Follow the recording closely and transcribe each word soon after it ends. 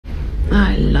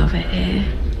I love it here.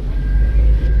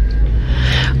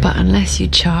 But unless you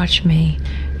charge me,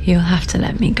 you'll have to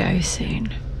let me go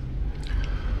soon.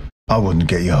 I wouldn't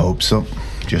get your hopes up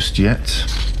just yet.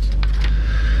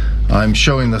 I'm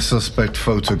showing the suspect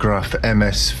photograph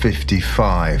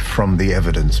MS-55 from the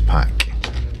evidence pack.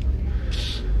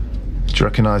 Do you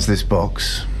recognise this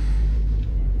box?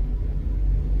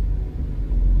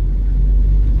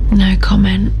 No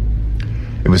comment.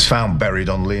 It was found buried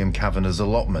on Liam Kavanagh's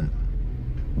allotment.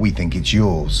 We think it's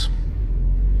yours.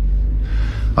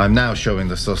 I'm now showing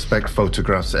the suspect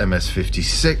photographs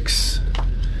MS-56,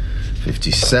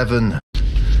 57,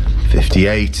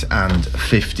 58 and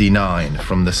 59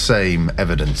 from the same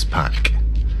evidence pack.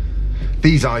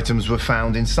 These items were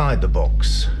found inside the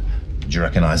box. Do you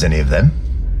recognise any of them?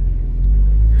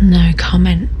 No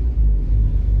comment.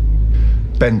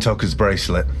 Ben Tucker's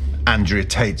bracelet, Andrea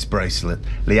Tate's bracelet,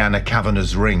 Leanna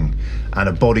Kavanagh's ring, and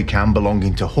a body cam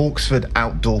belonging to Hawksford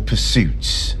Outdoor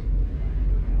Pursuits.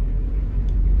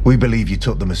 We believe you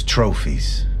took them as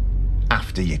trophies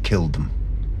after you killed them.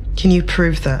 Can you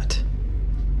prove that?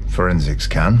 Forensics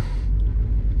can,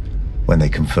 when they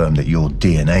confirm that your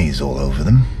DNA is all over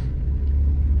them.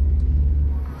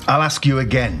 I'll ask you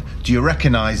again, do you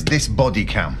recognise this body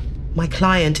cam? My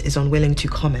client is unwilling to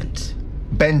comment.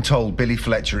 Ben told Billy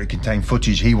Fletcher it contained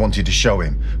footage he wanted to show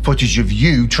him. Footage of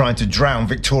you trying to drown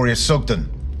Victoria Sugden.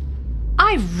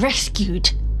 I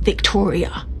rescued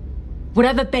Victoria.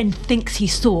 Whatever Ben thinks he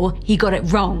saw, he got it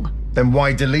wrong. Then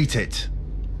why delete it?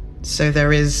 So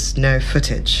there is no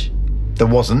footage? There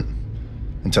wasn't,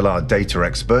 until our data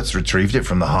experts retrieved it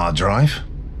from the hard drive.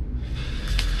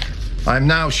 I'm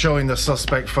now showing the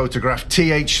suspect photograph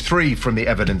TH3 from the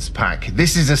evidence pack.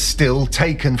 This is a still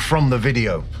taken from the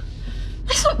video.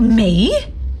 That's not me.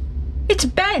 It's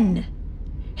Ben.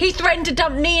 He threatened to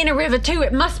dump me in a river too.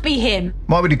 It must be him.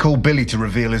 Why would he call Billy to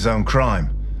reveal his own crime?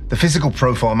 The physical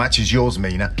profile matches yours,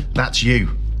 Meena. That's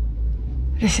you.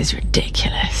 This is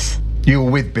ridiculous. You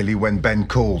were with Billy when Ben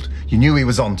called. You knew he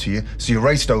was onto you, so you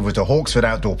raced over to Hawksford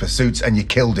Outdoor Pursuits and you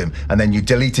killed him, and then you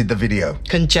deleted the video.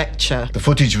 Conjecture. The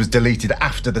footage was deleted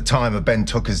after the time of Ben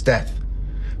Tucker's death.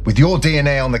 With your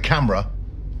DNA on the camera,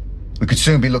 we could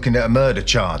soon be looking at a murder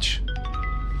charge.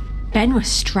 Ben was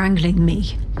strangling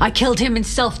me. I killed him in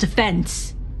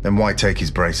self-defense. Then why take his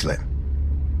bracelet?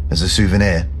 As a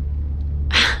souvenir?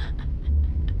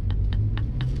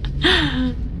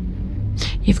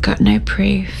 You've got no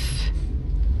proof.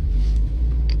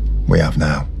 We have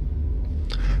now.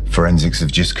 Forensics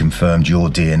have just confirmed your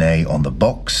DNA on the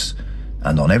box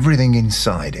and on everything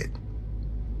inside it.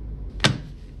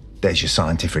 There's your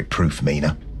scientific proof,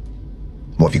 Meena.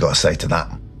 What have you got to say to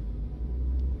that?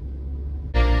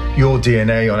 Your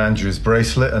DNA on Andrea's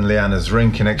bracelet and Leanna's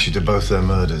ring connects you to both their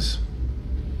murders.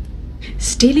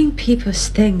 Stealing people's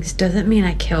things doesn't mean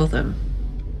I kill them.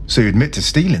 So you admit to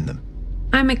stealing them?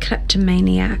 I'm a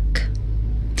kleptomaniac.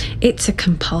 It's a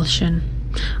compulsion.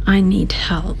 I need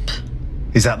help.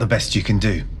 Is that the best you can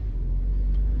do?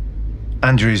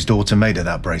 Andrea's daughter made her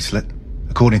that bracelet.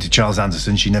 According to Charles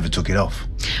Anderson, she never took it off.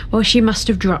 Well, she must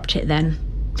have dropped it then.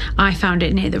 I found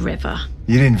it near the river.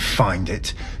 You didn't find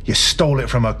it. You stole it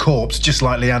from her corpse, just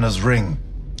like Leanna's ring.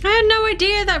 I had no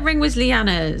idea that ring was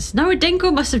Leanna's. Noah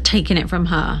Dinkle must have taken it from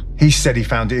her. He said he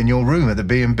found it in your room at the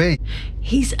B&B.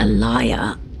 He's a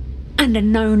liar and a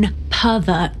known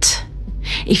pervert.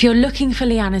 If you're looking for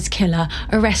Leanna's killer,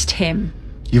 arrest him.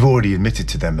 You've already admitted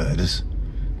to their murders,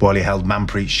 while he held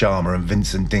Manpreet Sharma and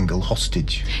Vincent Dingle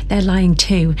hostage. They're lying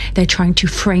too. They're trying to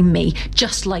frame me,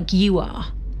 just like you are.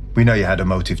 We know you had a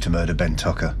motive to murder Ben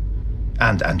Tucker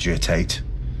and Andrea Tate,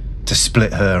 to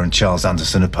split her and Charles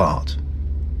Anderson apart.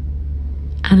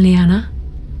 And Leanna?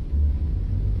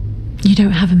 You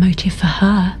don't have a motive for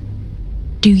her,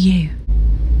 do you?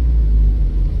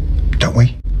 Don't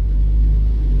we?